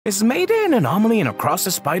Is Mayday an anomaly in Across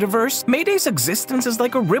the Spider-Verse? Mayday's existence is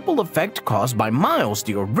like a ripple effect caused by Miles,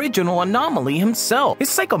 the original Anomaly himself.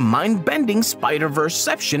 It's like a mind-bending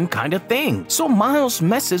Spider-Verseception kind of thing. So Miles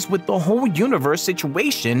messes with the whole universe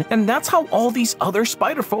situation, and that's how all these other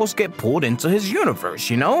Spider-Foes get pulled into his universe,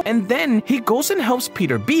 you know? And then he goes and helps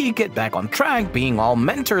Peter B get back on track, being all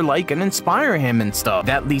mentor-like and inspire him and stuff.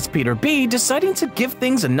 That leads Peter B deciding to give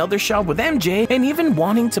things another shot with MJ and even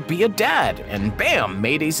wanting to be a dad. And bam,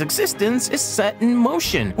 Mayday's existence is set in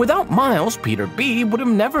motion. Without Miles, Peter B would have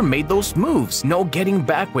never made those moves. No getting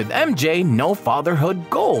back with MJ, no fatherhood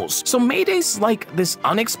goals. So Mayday's like this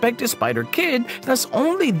unexpected spider kid that's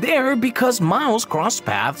only there because Miles crossed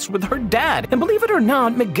paths with her dad. And believe it or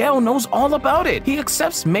not, Miguel knows all about it. He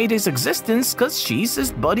accepts Mayday's existence because she's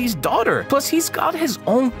his buddy's daughter. Plus, he's got his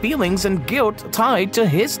own feelings and guilt tied to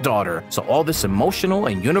his daughter. So all this emotional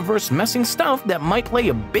and universe messing stuff that might play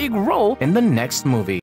a big role in the next movie.